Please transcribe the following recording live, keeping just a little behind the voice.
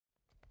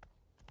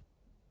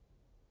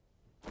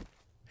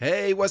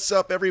Hey, what's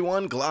up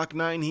everyone?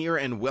 Glock9 here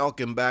and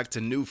welcome back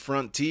to New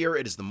Frontier.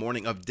 It is the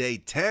morning of day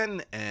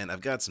 10 and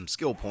I've got some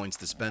skill points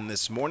to spend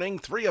this morning.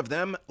 3 of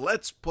them.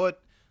 Let's put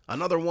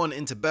another one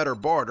into better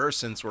barter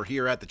since we're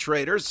here at the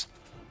traders.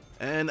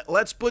 And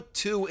let's put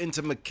 2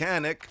 into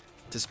mechanic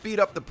to speed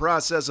up the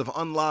process of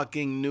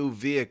unlocking new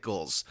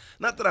vehicles.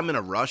 Not that I'm in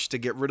a rush to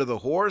get rid of the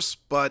horse,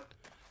 but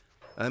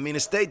I mean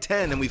it's day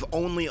 10 and we've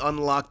only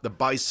unlocked the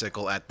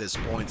bicycle at this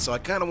point, so I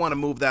kind of want to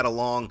move that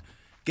along.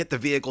 Get the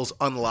vehicles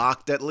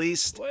unlocked at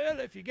least.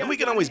 Well, if you got and we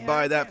can always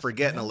buy that for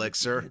getting well,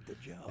 elixir.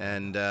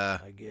 And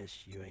I guess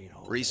you ain't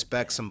all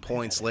respec some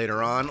points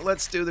later on.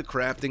 Let's do the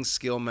crafting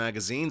skill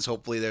magazines.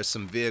 Hopefully there's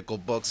some vehicle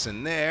books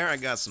in there. I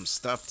got some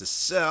stuff to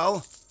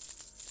sell.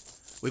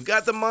 We've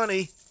got the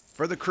money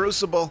for the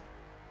crucible.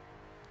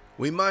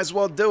 We might as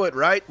well do it,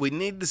 right? We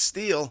need the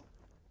steel.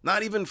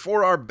 Not even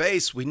for our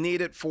base. We need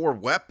it for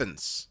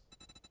weapons.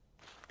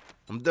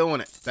 I'm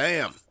doing it.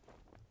 Bam.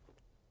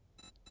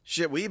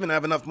 Shit, we even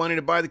have enough money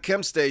to buy the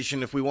chem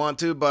station if we want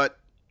to, but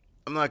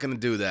I'm not going to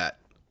do that.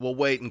 We'll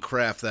wait and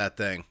craft that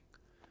thing.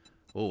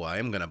 Oh, I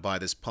am going to buy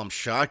this pump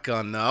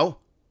shotgun, though.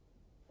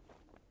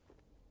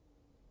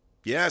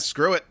 Yeah,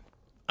 screw it.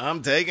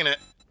 I'm taking it.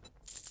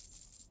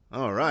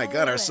 Alright,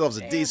 got ourselves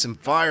a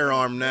decent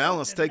firearm now.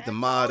 Let's take the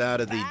mod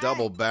out of the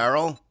double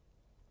barrel.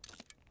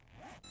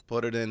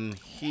 Put it in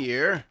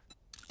here.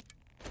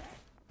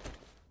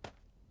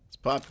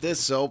 Pop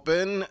this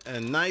open.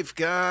 A knife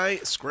guy,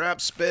 scrap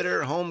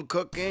spitter, home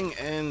cooking,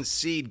 and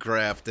seed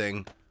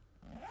crafting.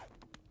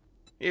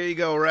 Here you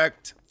go,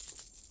 Wrecked.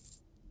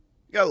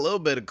 Got a little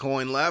bit of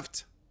coin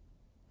left.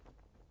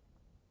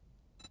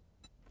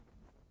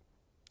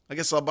 I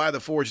guess I'll buy the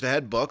Forged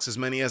Ahead books, as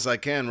many as I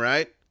can,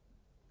 right?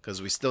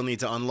 Because we still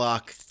need to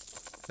unlock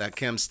that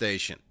chem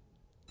station.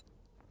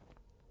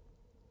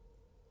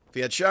 If he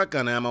had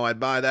shotgun ammo, I'd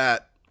buy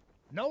that.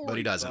 No but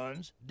he doesn't.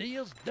 Refunds.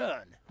 Deal's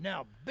done.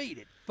 Now beat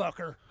it,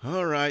 fucker.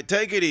 Alright,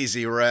 take it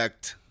easy,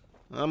 Wrecked.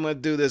 I'm gonna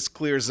do this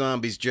clear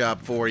zombies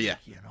job for you.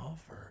 You can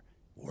offer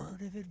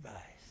word of advice.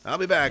 I'll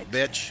be back,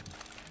 bitch.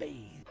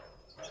 Speed.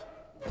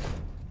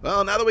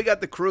 Well, now that we got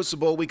the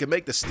crucible, we can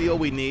make the steel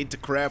we need to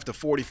craft a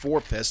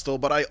 44 pistol,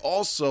 but I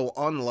also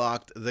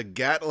unlocked the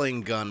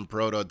Gatling gun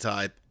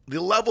prototype.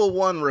 The level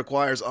 1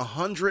 requires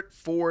 100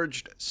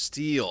 forged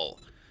steel.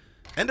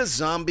 And a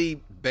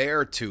zombie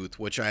bear tooth,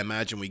 which I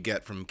imagine we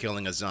get from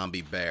killing a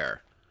zombie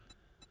bear.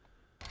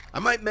 I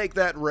might make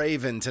that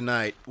Raven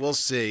tonight. We'll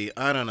see.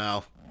 I don't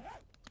know.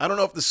 I don't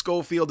know if the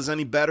Schofield is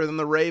any better than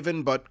the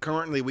Raven, but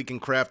currently we can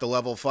craft a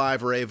level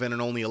 5 Raven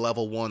and only a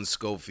level 1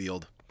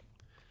 Schofield.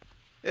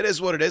 It is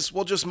what it is.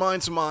 We'll just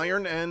mine some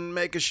iron and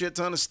make a shit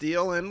ton of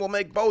steel, and we'll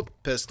make both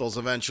pistols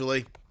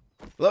eventually.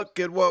 Look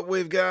at what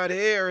we've got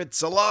here.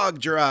 It's a log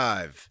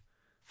drive.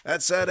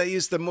 That's how they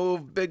used to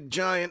move big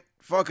giant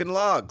fucking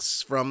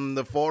logs from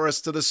the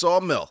forest to the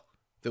sawmill.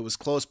 If it was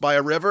close by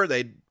a river,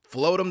 they'd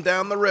float them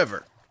down the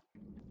river.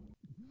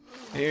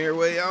 Here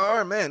we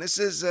are. Man, this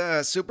is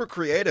super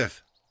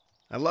creative.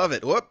 I love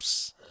it.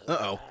 Whoops.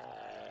 Uh-oh.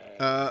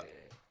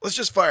 Let's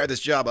just fire this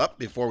job up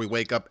before we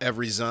wake up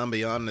every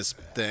zombie on this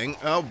thing.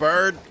 Oh,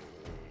 bird.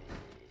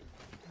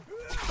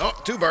 Oh,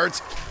 2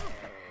 birds.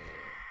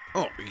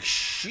 Holy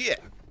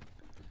shit.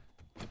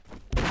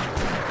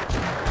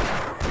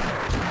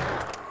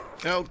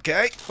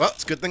 Okay, well,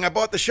 it's a good thing I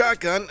bought the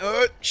shotgun.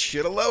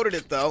 Should have loaded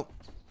it, though.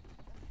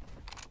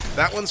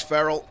 That one's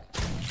feral.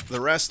 The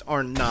rest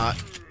are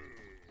not.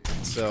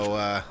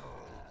 So,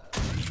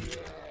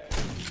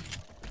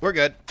 we're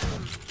good.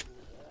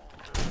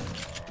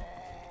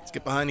 Let's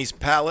get behind these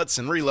pallets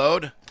and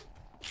reload.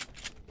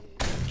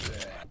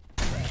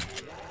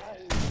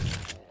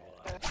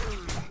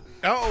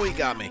 Oh, he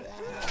got me.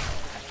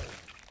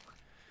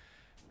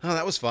 Oh,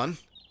 that was fun.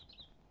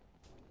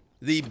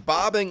 The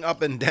bobbing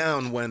up and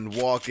down when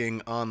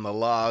walking on the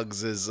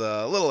logs is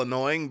a little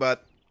annoying,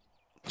 but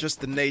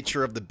just the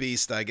nature of the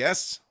beast, I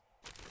guess.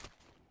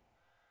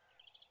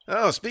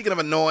 Oh, speaking of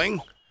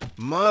annoying,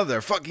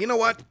 motherfucker, you know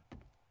what?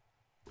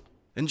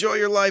 Enjoy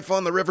your life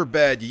on the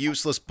riverbed, you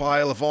useless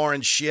pile of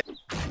orange shit.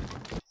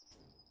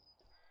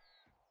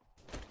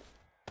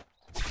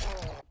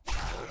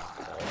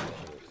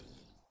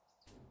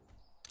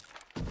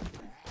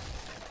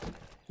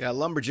 Got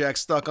lumberjack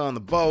stuck on the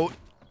boat.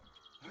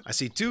 I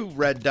see 2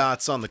 red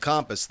dots on the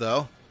compass,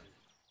 though.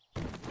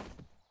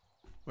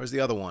 Where's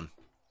the other one?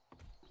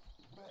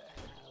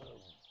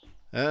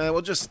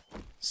 We'll just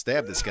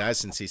stab this guy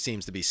since he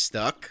seems to be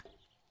stuck.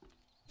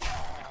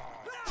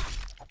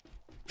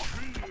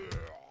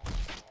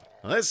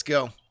 Let's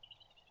go.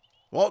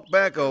 Walk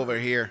back over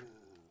here.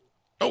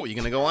 Oh, you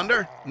gonna go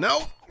under?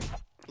 No.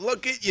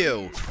 Look at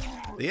you.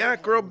 The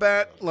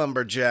acrobat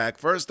lumberjack,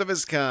 first of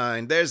his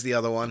kind. There's the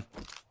other one.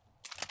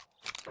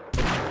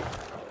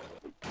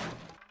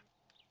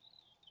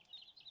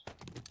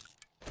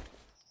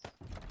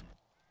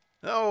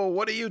 Oh,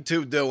 what are you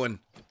 2 doing?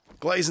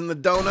 Glazing the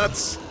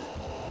donuts?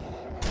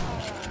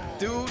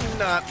 Do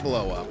not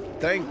blow up.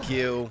 Thank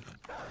you.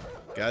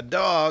 Got a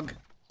dog.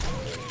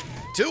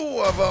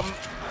 2 of them.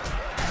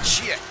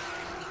 Shit.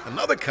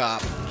 Another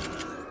cop.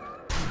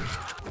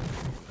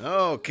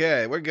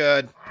 Okay, we're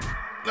good.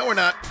 No, we're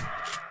not.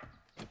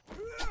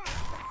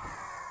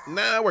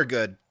 Nah, we're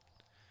good.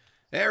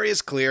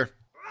 Area's clear.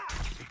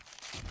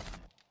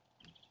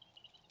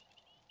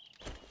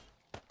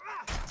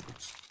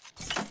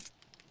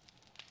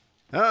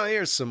 Oh,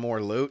 here's some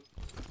more loot.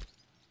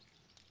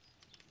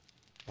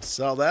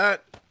 Sell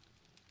that.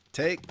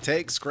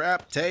 Take,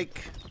 scrap,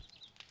 take.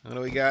 What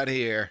do we got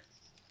here?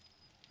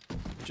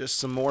 Just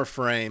some more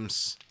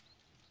frames.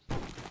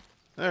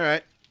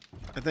 Alright.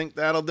 I think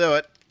that'll do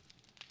it.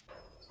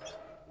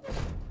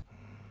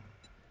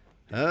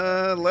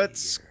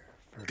 Let's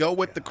go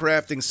with the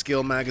crafting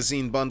skill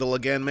magazine bundle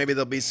again. Maybe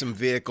there'll be some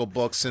vehicle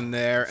books in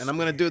there. And I'm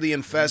going to do the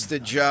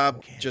infested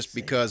job just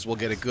because we'll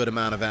get a good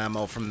amount of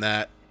ammo from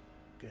that.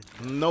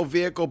 No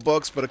vehicle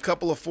books, but a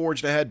couple of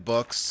forged ahead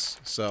books.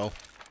 So,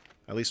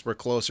 at least we're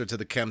closer to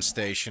the chem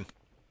station.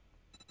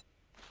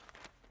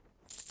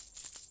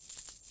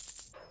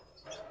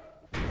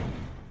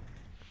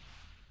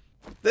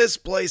 This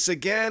place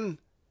again.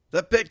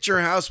 The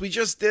picture house. We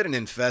just did an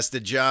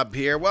infested job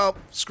here. Well,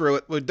 screw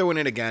it. We're doing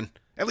it again.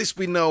 At least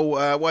we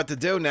know what to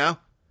do now.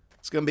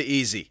 It's going to be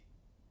easy.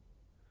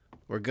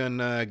 We're going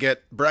to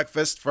get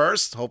breakfast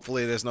first.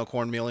 Hopefully there's no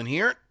cornmeal in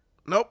here.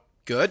 Nope.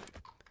 Good.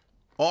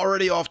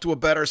 Already off to a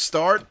better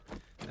start.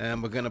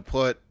 And we're going to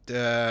put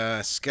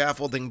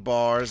scaffolding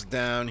bars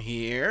down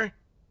here.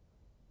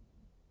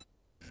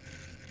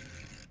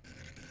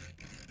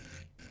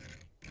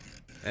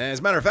 As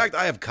a matter of fact,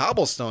 I have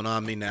cobblestone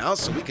on me now,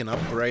 so we can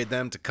upgrade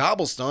them to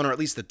cobblestone, or at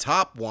least the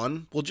top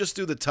one. We'll just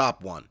do the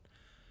top one.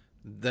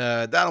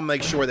 That'll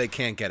make sure they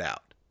can't get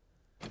out.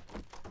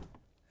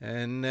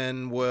 And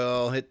then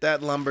we'll hit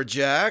that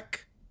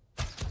lumberjack.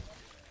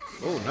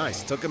 Oh,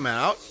 nice. Took him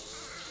out.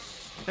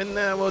 And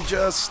then we'll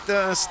just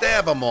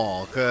stab them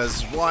all,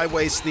 because why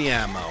waste the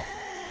ammo?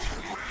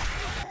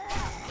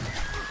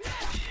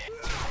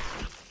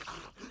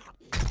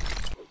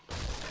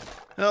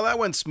 Well, that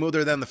went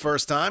smoother than the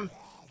first time.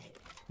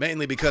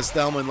 Mainly because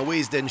Thelma and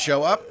Louise didn't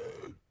show up.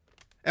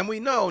 And we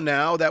know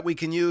now that we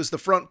can use the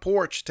front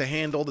porch to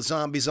handle the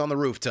zombies on the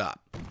rooftop.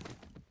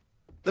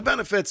 The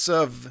benefits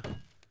of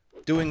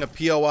doing a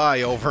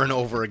POI over and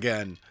over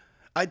again.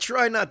 I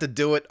try not to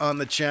do it on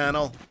the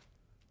channel.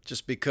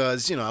 Just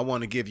because, you know, I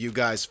want to give you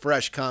guys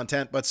fresh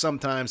content. But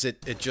sometimes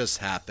it just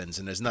happens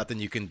and there's nothing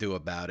you can do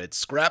about it.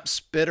 Scrap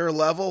Spitter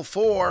level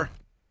 4.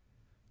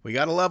 We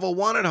got a level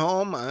 1 at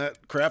home.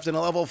 Crafting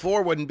a level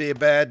 4 wouldn't be a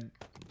bad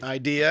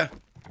idea.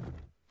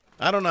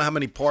 I don't know how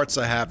many parts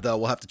I have, though.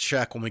 We'll have to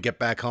check when we get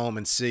back home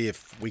and see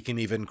if we can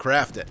even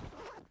craft it.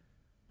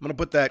 I'm going to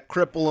put that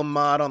cripple 'em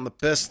mod on the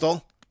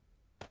pistol.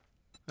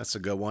 That's a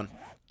good one.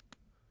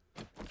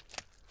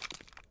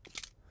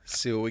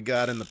 See what we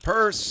got in the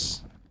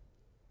purse.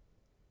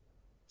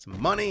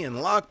 Some money and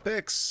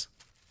lockpicks.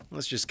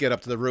 Let's just get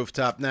up to the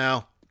rooftop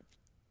now.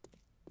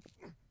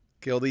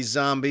 Kill these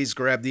zombies,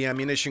 grab the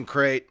ammunition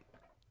crate.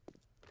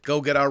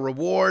 Go get our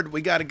reward.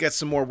 We got to get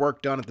some more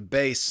work done at the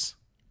base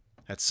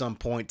at some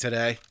point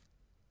today.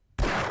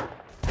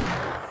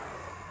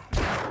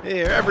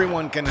 Here,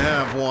 everyone can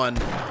have one.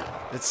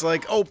 It's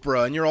like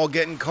Oprah and you're all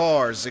getting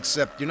cars,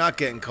 except you're not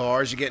getting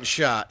cars, you're getting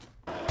shot.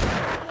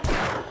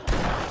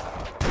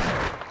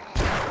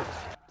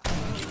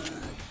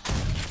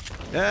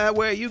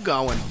 Where are you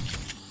going?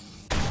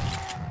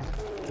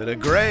 To the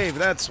grave,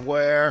 that's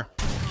where.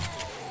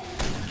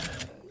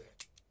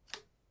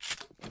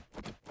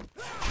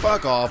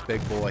 Fuck off,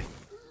 big boy.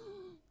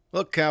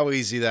 Look how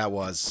easy that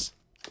was.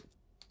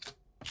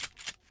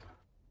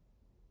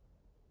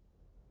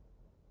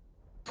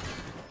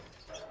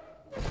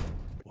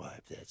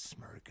 Wipe that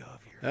smirk off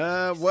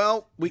your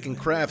well, we can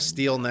craft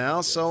steel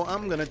now, so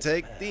I'm gonna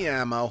take the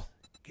ammo.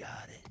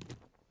 Got it.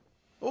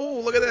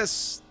 Oh, look at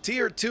this.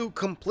 Tier 2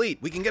 complete.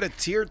 We can get a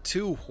Tier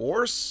 2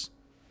 horse?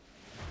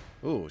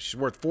 Ooh, she's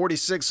worth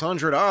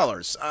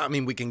 $4,600. I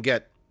mean, we can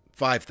get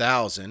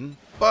 5,000,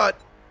 but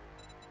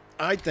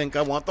I think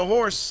I want the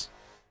horse.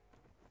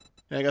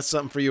 I got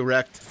something for you,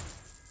 Wrecked.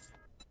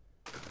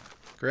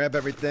 Grab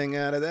everything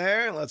out of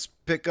there. Let's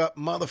pick up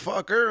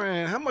Motherfucker.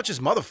 And how much is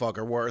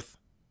Motherfucker worth?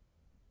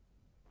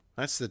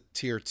 That's the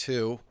Tier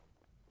 2.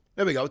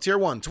 There we go, Tier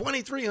 1.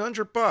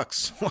 2,300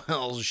 bucks.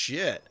 Well,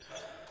 shit.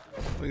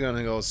 We're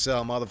gonna go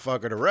sell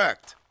Motherfucker to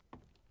Wrecked.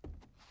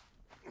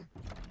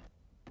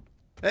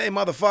 Hey,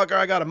 Motherfucker,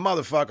 I got a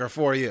Motherfucker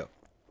for you.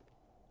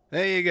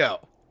 There you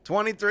go.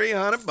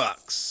 2,300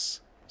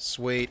 bucks.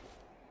 Sweet.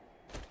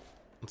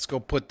 Let's go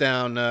put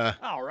down,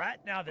 All right,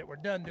 now that we're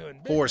done doing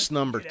business, horse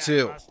number get out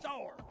 2. of my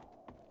store.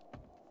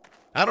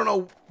 I don't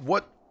know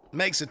what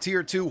makes a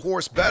Tier 2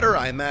 horse better.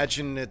 I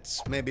imagine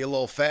it's maybe a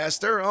little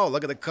faster. Oh,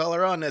 look at the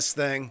color on this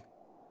thing.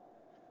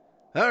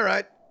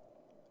 Alright.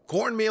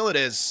 Cornmeal it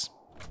is.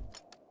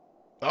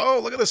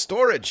 Oh, look at the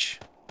storage.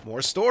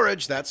 More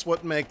storage. That's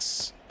what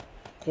makes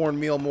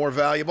cornmeal more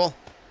valuable.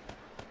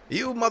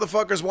 You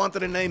motherfuckers wanted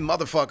to name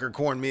Motherfucker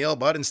Cornmeal,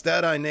 but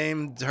instead I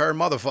named her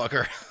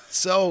Motherfucker.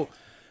 So,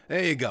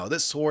 there you go.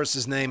 This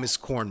horse's name is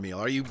Cornmeal.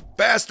 Are you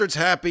bastards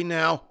happy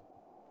now?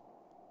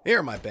 Here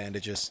are my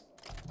bandages.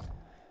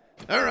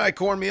 Alright,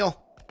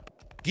 Cornmeal.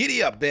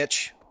 Giddy up,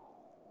 bitch.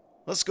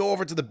 Let's go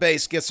over to the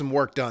base, get some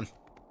work done.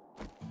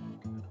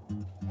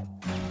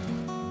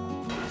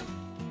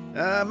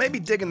 Maybe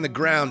digging the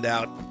ground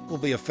out will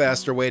be a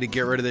faster way to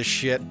get rid of this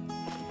shit.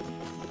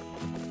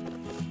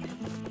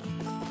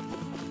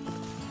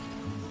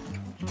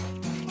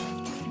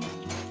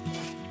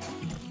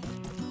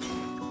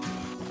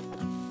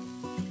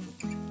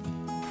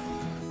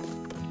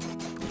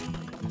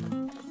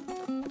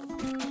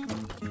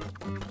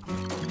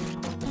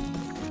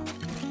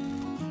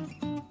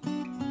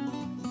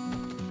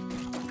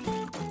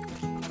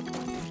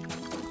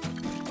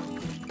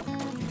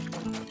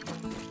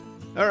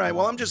 Alright,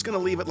 well, I'm just going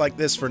to leave it like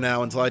this for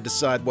now until I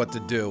decide what to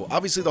do.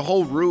 Obviously, the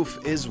whole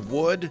roof is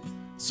wood,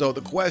 so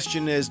the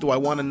question is, do I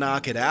want to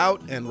knock it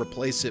out and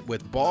replace it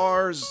with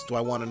bars? Do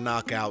I want to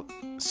knock out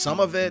some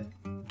of it?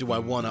 Do I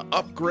want to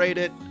upgrade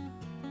it?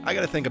 I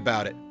got to think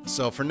about it.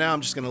 So for now,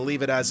 I'm just going to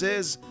leave it as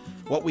is.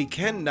 What we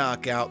can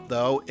knock out,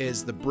 though,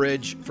 is the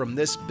bridge from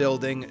this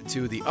building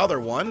to the other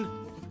one,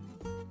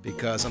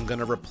 because I'm going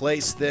to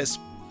replace this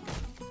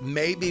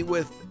maybe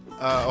with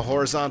a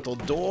horizontal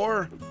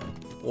door,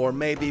 or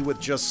maybe with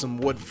just some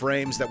wood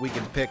frames that we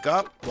can pick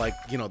up, like,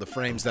 you know, the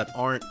frames that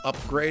aren't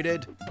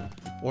upgraded,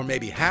 or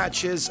maybe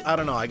hatches. I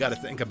don't know, I gotta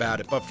think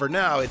about it. But for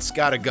now, it's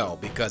gotta go,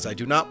 because I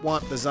do not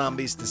want the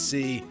zombies to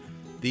see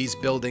these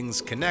buildings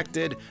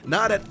connected.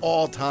 Not at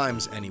all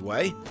times,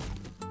 anyway.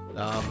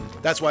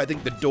 That's why I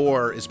think the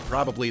door is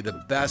probably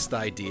the best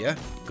idea,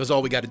 because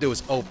all we gotta do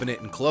is open it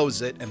and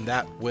close it, and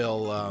that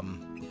will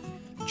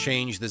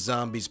change the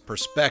zombies'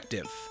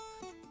 perspective.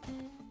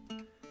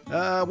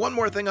 One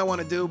more thing I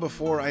want to do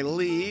before I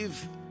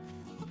leave,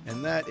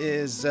 and that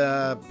is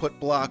put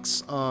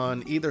blocks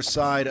on either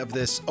side of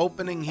this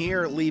opening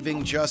here,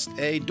 leaving just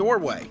a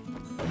doorway.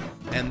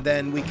 And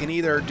then we can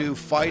either do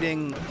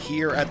fighting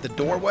here at the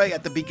doorway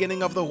at the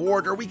beginning of the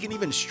horde, or we can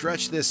even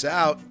stretch this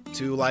out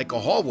to like a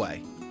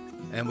hallway.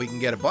 And we can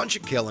get a bunch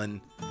of killing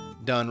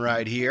done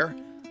right here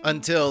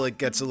until it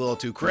gets a little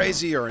too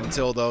crazy, or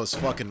until those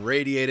fucking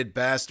radiated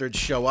bastards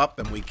show up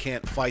and we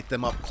can't fight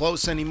them up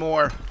close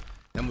anymore.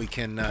 Then we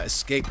can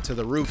escape to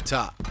the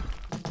rooftop.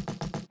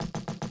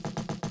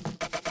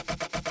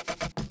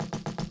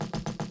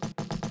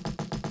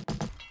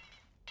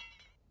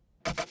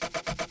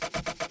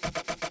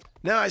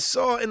 Now, I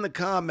saw in the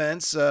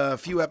comments a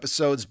few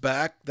episodes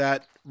back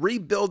that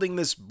rebuilding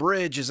this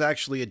bridge is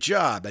actually a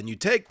job, and you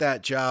take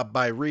that job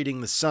by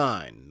reading the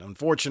sign.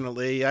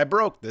 Unfortunately, I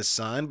broke this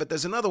sign, but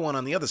there's another one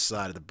on the other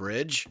side of the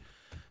bridge.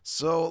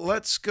 So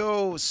let's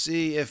go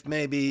see if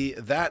maybe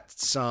that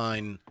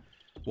sign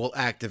will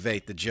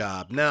activate the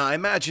job. Now, I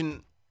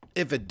imagine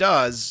if it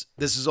does,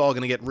 this is all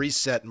going to get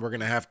reset and we're going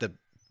to have to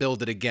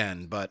build it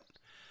again. But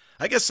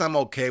I guess I'm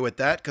okay with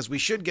that, because we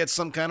should get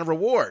some kind of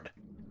reward.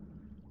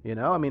 You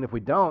know, I mean, if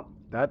we don't,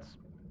 that's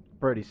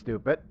pretty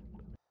stupid.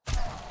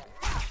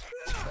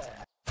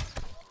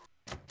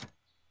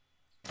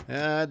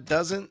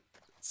 Doesn't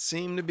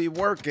seem to be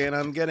working.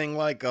 I'm getting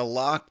like a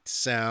locked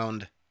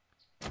sound.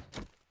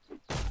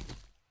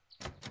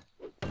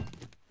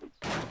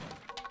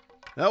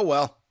 Oh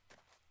well.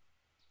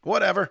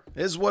 Whatever,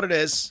 is what it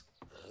is.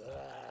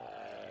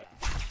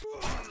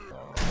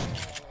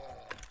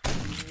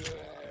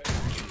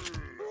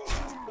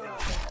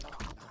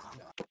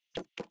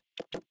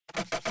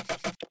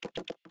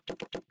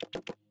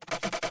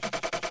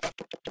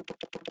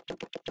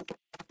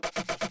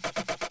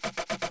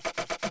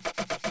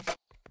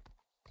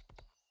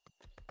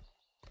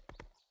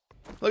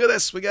 Look at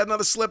this, we got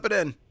another slip it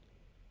in.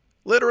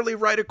 Literally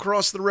right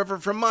across the river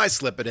from my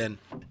slip it in.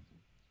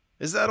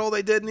 Is that all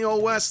they did in the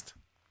Old West?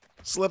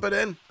 Slip it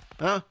in?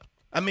 Huh?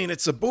 I mean,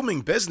 it's a booming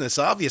business,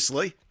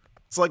 obviously.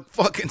 It's like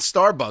fucking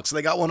Starbucks.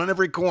 They got one on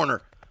every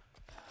corner.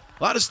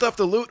 A lot of stuff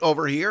to loot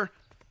over here.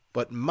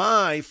 But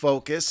my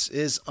focus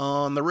is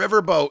on the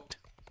riverboat.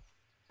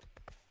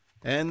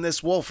 And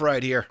this wolf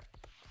right here.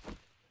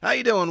 How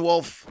you doing,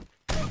 wolf?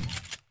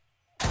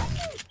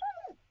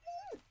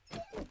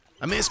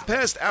 I mean, it's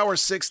past hour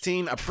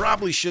 16. I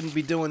probably shouldn't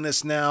be doing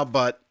this now,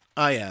 but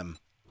I am.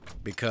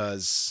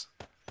 Because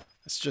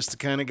that's just the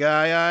kind of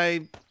guy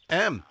I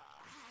am.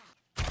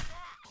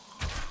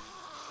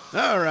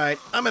 Alright,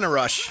 I'm in a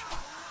rush.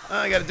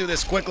 I gotta do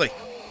this quickly.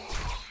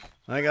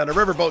 I got a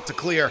riverboat to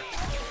clear.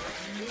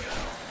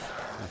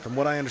 And from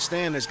what I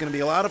understand, there's gonna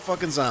be a lot of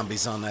fucking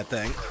zombies on that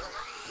thing.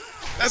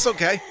 That's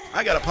okay.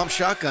 I got a pump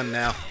shotgun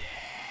now.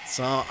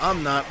 So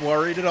I'm not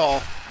worried at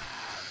all.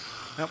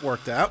 That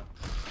worked out.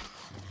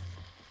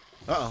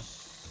 Uh-oh.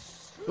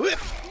 Whip!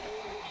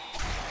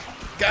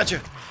 Gotcha.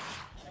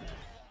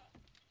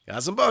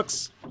 Got some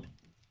books.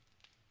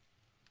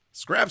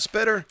 Scrap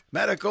spitter,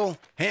 medical,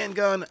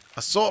 handgun,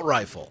 assault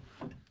rifle.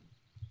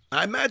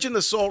 I imagine the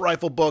assault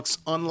rifle books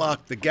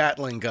unlock the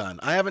Gatling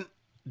gun. I haven't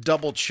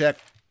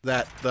double-checked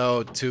that,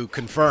 though, to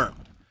confirm.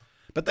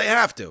 But they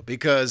have to,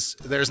 because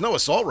there's no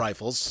assault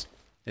rifles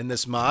in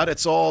this mod.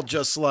 It's all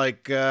just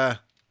like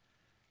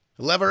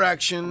lever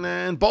action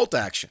and bolt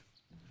action.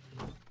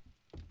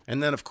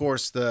 And then, of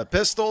course, the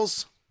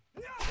pistols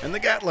and the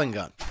Gatling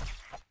gun.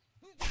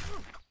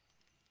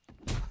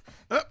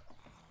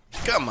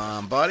 Come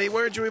on, buddy.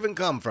 Where'd you even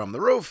come from?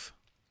 The roof?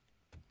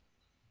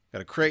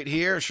 Got a crate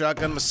here.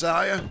 Shotgun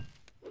Messiah.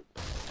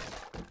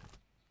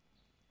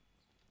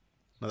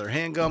 Another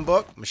handgun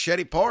book.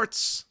 Machete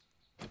parts.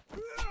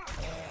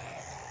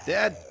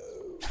 Dad.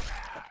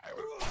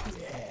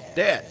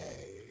 Dad.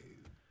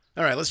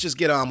 Alright, let's just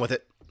get on with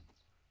it.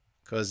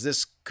 Because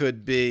this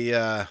could be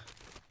a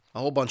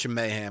whole bunch of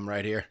mayhem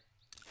right here.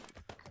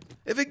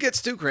 If it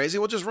gets too crazy,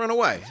 we'll just run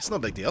away. It's no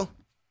big deal.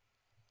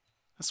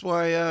 That's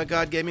why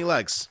God gave me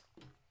legs.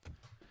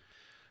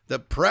 The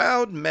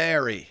Proud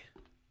Mary.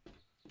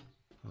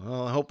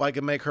 Well, I hope I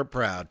can make her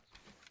proud.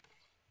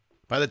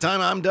 By the time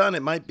I'm done,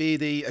 it might be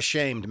the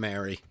Ashamed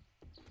Mary.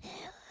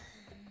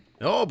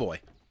 Oh, boy.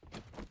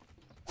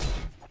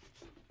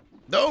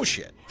 Oh,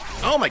 shit.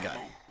 Oh, my God.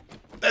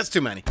 That's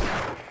too many.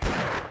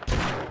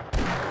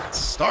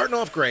 Starting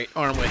off great,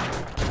 aren't we?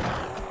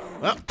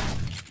 Well,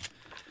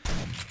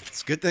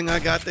 it's a good thing I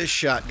got this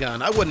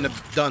shotgun. I wouldn't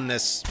have done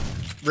this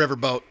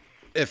riverboat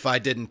if I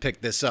didn't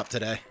pick this up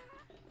today.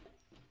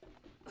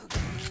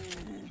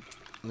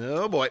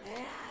 Oh, boy.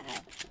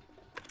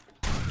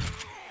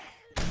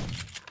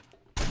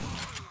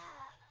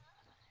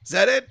 Is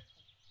that it?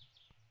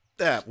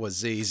 That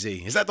was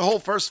easy. Is that the whole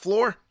first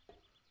floor?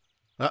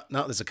 Oh,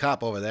 no, there's a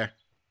cop over there.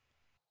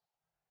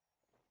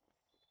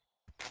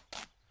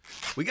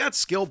 We got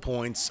skill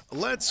points.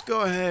 Let's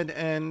go ahead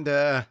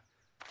and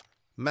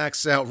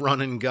max out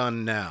run and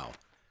gun now.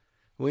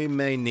 We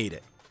may need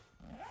it.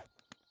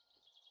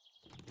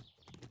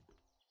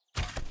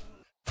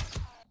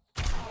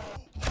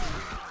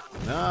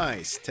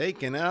 Nice.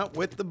 Taken out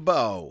with the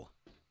bow.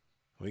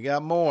 We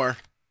got more.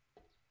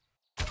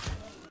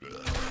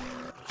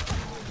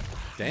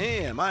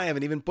 Damn, I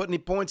haven't even put any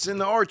points in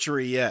the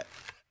archery yet.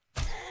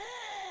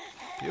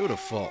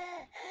 Beautiful.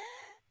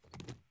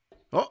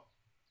 Oh,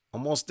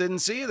 almost didn't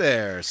see you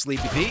there,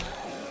 Sleepy Pete.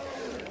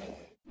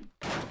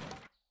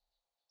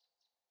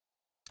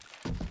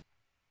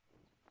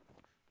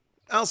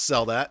 I'll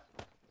sell that.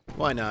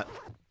 Why not?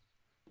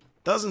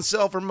 Doesn't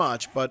sell for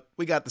much, but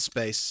we got the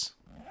space.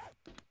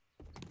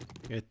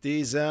 Get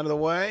these out of the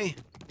way.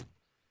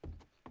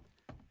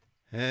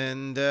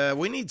 And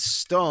we need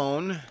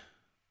stone.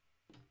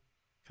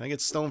 Can I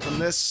get stone from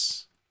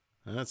this?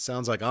 That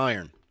sounds like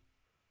iron.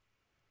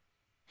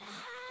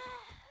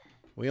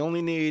 We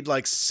only need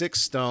like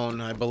 6 stone,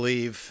 I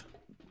believe.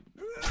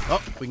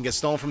 Oh, we can get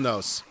stone from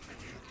those.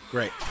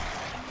 Great.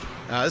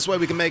 This way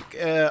we can make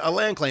a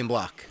land claim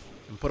block.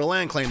 And put a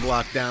land claim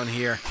block down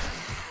here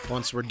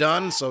once we're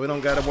done, so we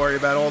don't got to worry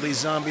about all these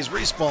zombies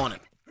respawning.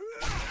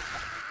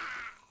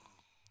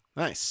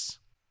 Nice.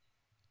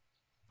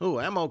 Ooh,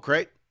 ammo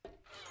crate.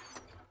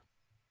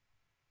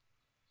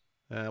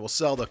 We'll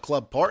sell the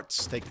club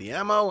parts, take the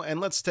ammo, and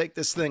let's take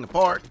this thing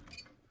apart.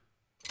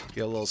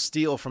 Get a little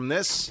steel from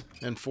this,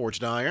 and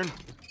forged iron.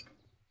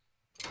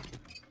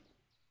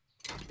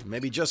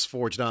 Maybe just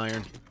forged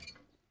iron.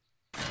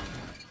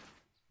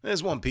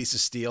 There's one piece of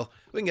steel.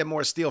 We can get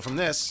more steel from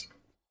this.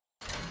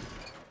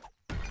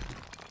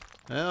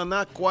 Well,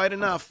 not quite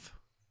enough.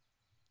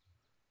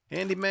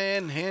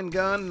 Handyman,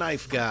 handgun,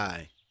 knife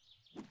guy.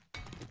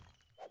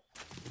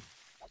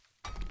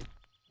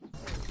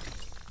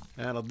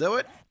 That'll do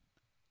it.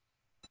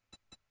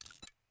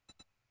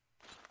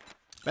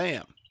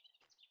 Bam.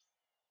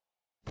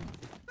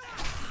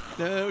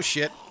 No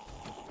shit.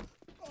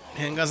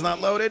 Handgun's not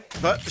loaded,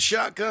 but the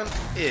shotgun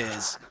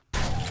is.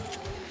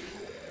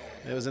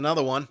 There was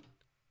another one.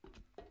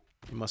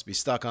 He must be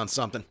stuck on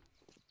something.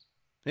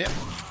 Yep.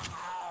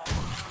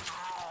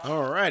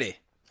 Alrighty.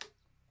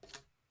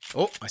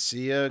 Oh, I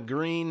see a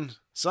green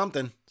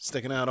something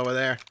sticking out over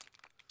there.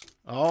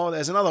 Oh,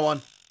 there's another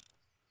one.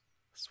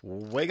 Let's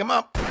wake him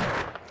up.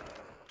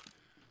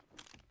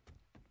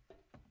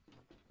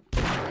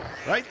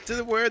 Right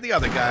to where the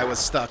other guy was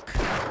stuck.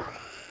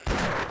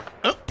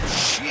 Oh,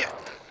 shit.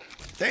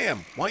 Damn,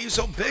 why are you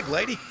so big,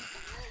 lady?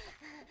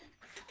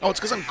 Oh, it's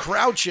because I'm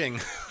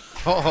crouching.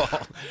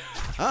 Oh,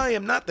 I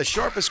am not the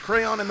sharpest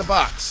crayon in the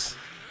box.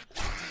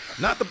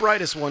 Not the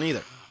brightest one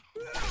either.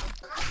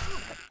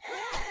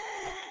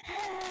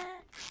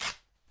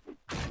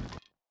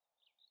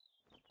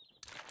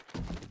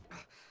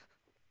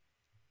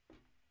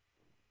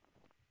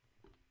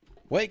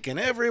 Waking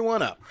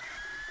everyone up.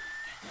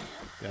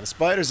 Got a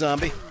spider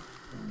zombie.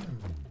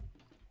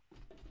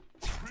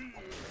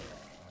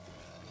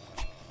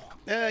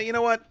 You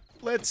know what?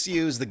 Let's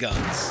use the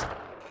guns.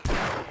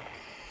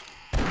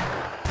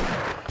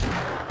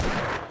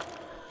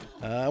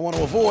 I want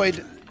to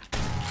avoid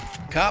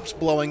cops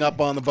blowing up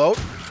on the boat.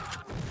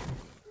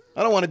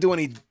 I don't want to do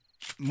any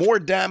more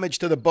damage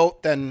to the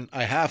boat than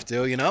I have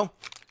to, you know?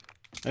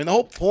 And the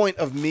whole point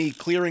of me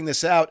clearing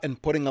this out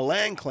and putting a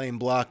land claim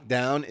block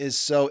down is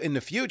so in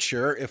the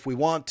future, if we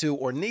want to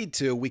or need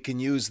to, we can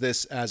use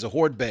this as a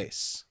horde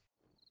base.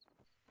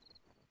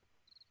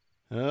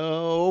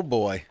 Oh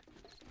boy.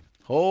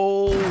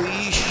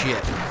 Holy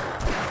shit.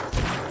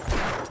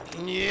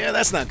 Yeah,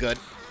 that's not good.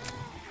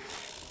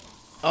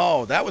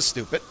 Oh, that was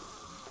stupid.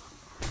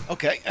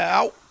 Okay,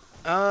 ow.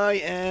 I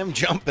am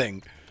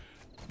jumping.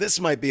 This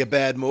might be a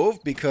bad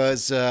move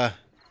because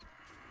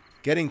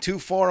getting too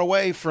far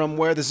away from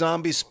where the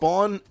zombies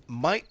spawn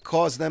might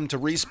cause them to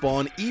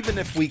respawn even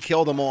if we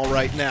kill them all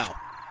right now.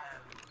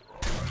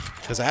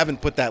 Because I haven't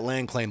put that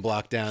land claim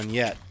block down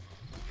yet.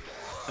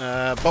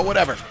 But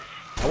whatever.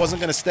 I wasn't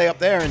going to stay up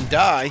there and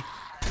die.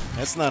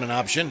 That's not an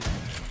option.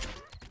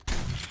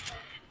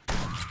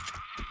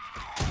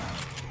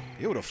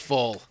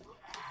 Beautiful.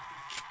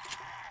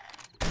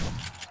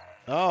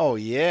 Oh,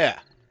 yeah.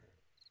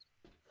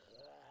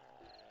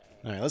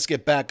 Alright, let's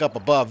get back up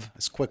above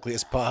as quickly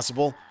as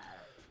possible.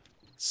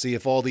 See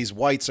if all these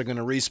whites are going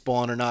to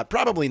respawn or not.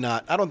 Probably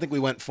not. I don't think we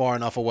went far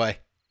enough away.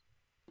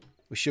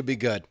 We should be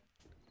good.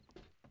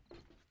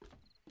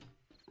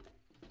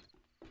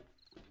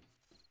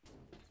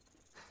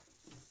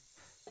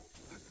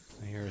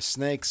 I hear a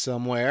snake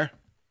somewhere.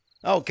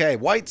 Okay,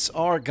 whites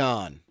are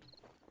gone.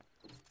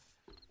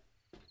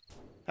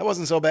 That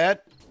wasn't so bad.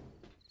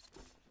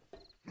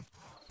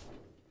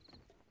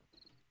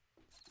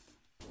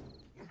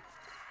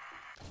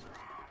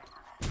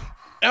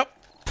 Yep.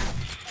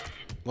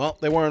 Well,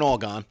 they weren't all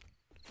gone.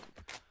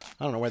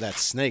 I don't know where that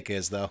snake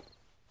is, though.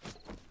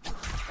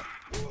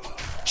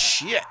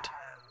 Shit.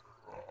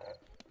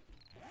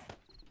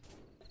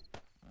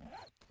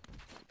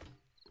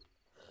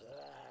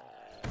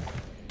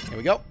 Here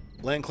we go.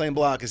 Land claim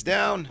block is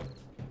down.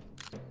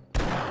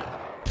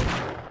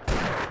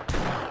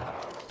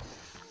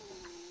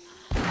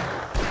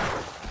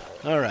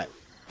 All right.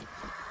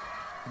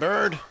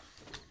 Bird.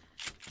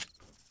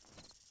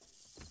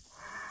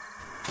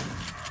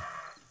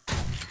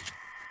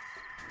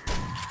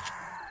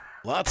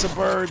 Lots of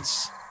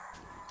birds.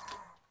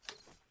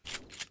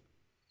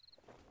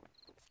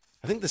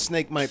 I think the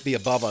snake might be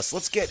above us.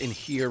 Let's get in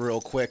here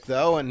real quick,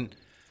 though, and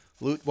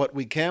loot what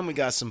we can. We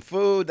got some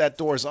food. That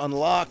door's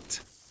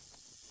unlocked.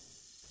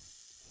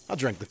 I'll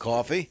drink the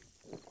coffee.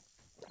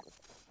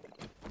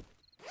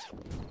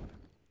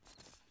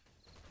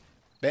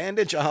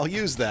 Bandage? I'll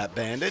use that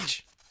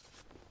bandage.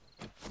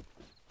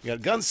 You got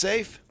a gun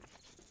safe?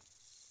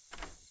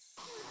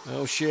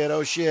 Oh shit,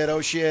 oh shit,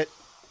 oh shit.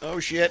 Oh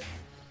shit.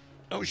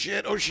 Oh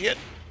shit, oh shit.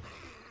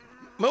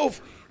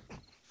 Move!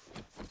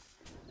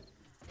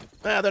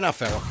 Ah, they're not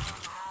feral.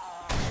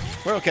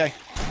 We're okay.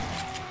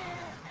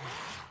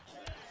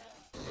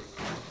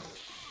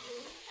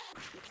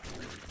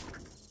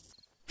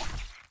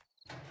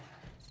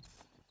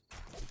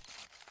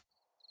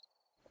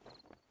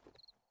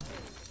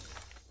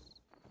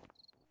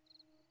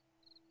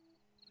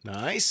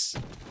 Nice.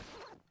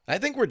 I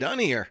think we're done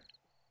here.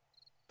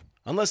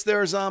 Unless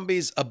there are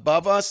zombies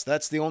above us,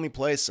 that's the only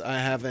place I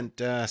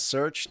haven't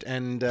searched,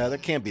 and there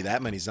can't be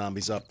that many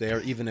zombies up there,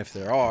 even if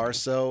there are,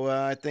 so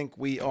I think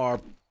we are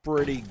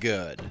pretty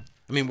good.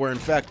 I mean, we're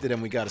infected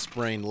and we got a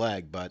sprained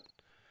leg, but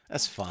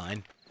that's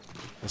fine.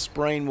 The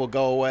sprain will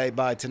go away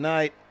by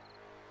tonight,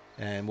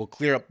 and we'll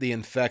clear up the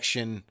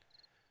infection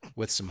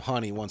with some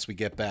honey once we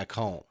get back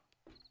home.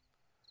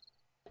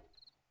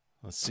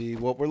 Let's see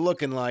what we're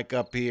looking like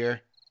up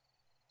here.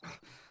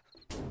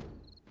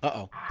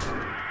 Uh-oh.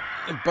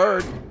 A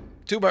bird.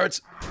 Two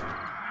birds.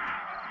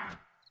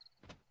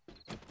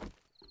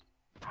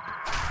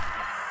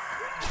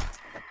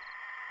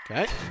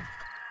 Okay.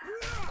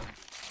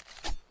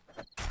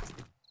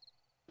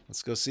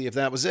 Let's go see if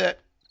that was it.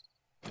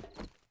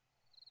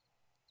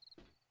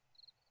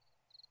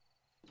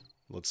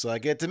 Looks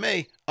like it to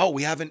me. Oh,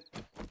 we haven't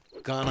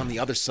gone on the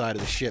other side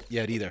of the ship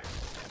yet either.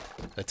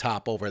 The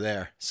top over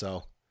there,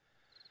 so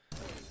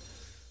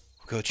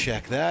we'll go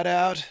check that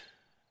out.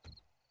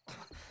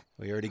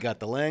 We already got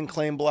the land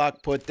claim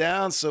block put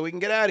down, so we can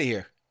get out of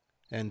here.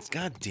 And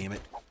god damn it.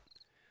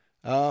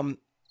 And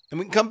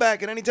we can come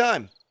back at any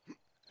time.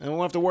 And we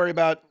won't have to worry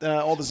about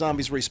all the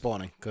zombies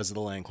respawning because of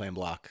the land claim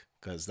block.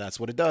 Because that's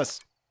what it does.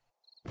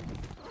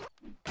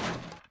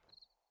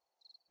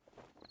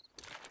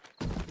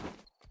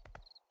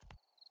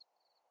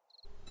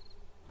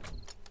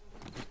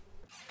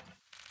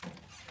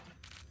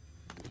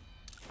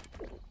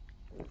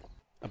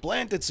 I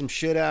planted some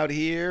shit out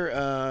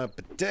here.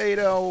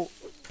 Potato,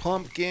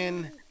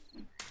 pumpkin,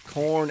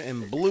 corn,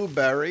 and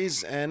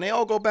blueberries, and they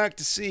all go back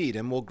to seed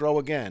and will grow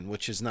again,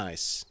 which is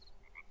nice.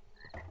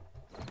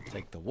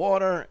 Take the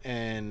water,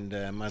 and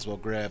might as well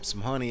grab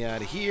some honey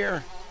out of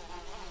here.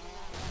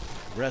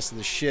 The rest of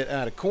the shit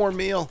out of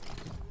cornmeal.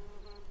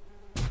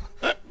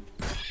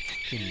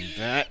 Give me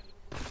that.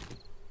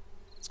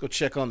 Let's go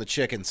check on the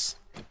chickens.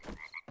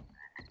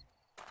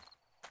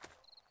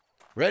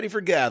 Ready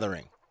for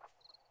gathering.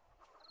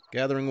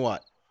 Gathering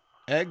what?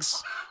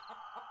 Eggs?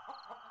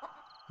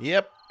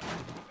 Yep.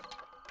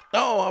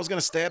 Oh, I was going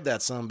to stab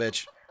that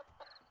sumbitch.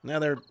 Now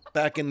they're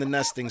back in the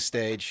nesting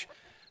stage.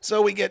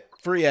 So we get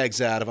free eggs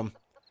out of them.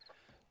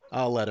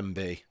 I'll let them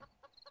be.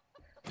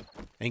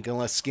 Ain't gonna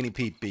let Skinny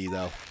Pete be,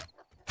 though.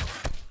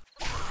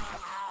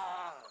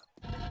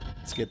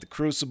 Let's get the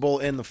crucible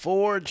in the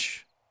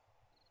forge.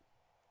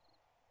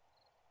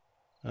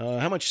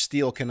 How much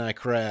steel can I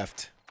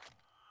craft?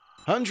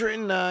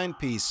 109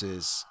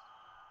 pieces.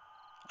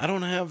 I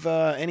don't have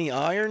any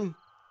iron?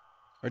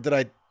 Or did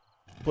I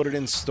put it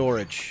in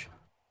storage.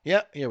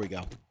 Yeah, here we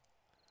go.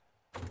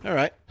 All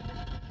right.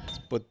 Let's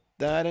put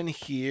that in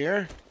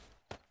here.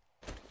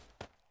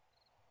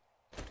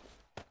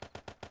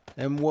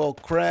 And we'll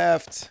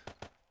craft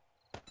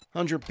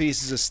 100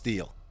 pieces of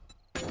steel.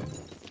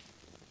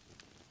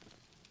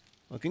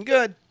 Looking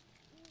good.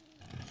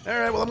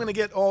 Alright, well, I'm going to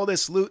get all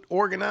this loot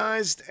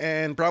organized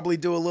and probably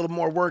do a little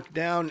more work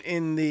down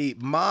in the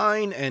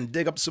mine and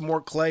dig up some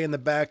more clay in the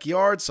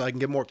backyard so I can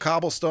get more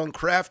cobblestone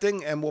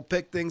crafting, and we'll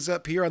pick things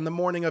up here on the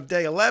morning of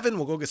day 11.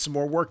 We'll go get some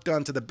more work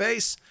done to the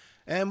base,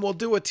 and we'll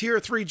do a tier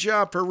 3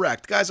 job for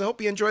wrecked. Guys, I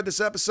hope you enjoyed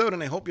this episode,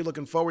 and I hope you're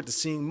looking forward to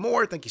seeing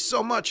more. Thank you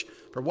so much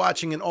for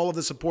watching and all of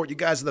the support. You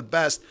guys are the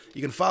best.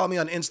 You can follow me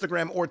on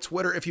Instagram or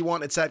Twitter if you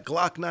want. It's at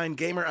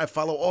Glock9Gamer. I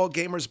follow all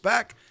gamers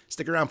back.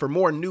 Stick around for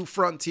more New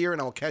Frontier,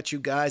 and I'll catch you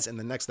guys in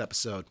the next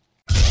episode.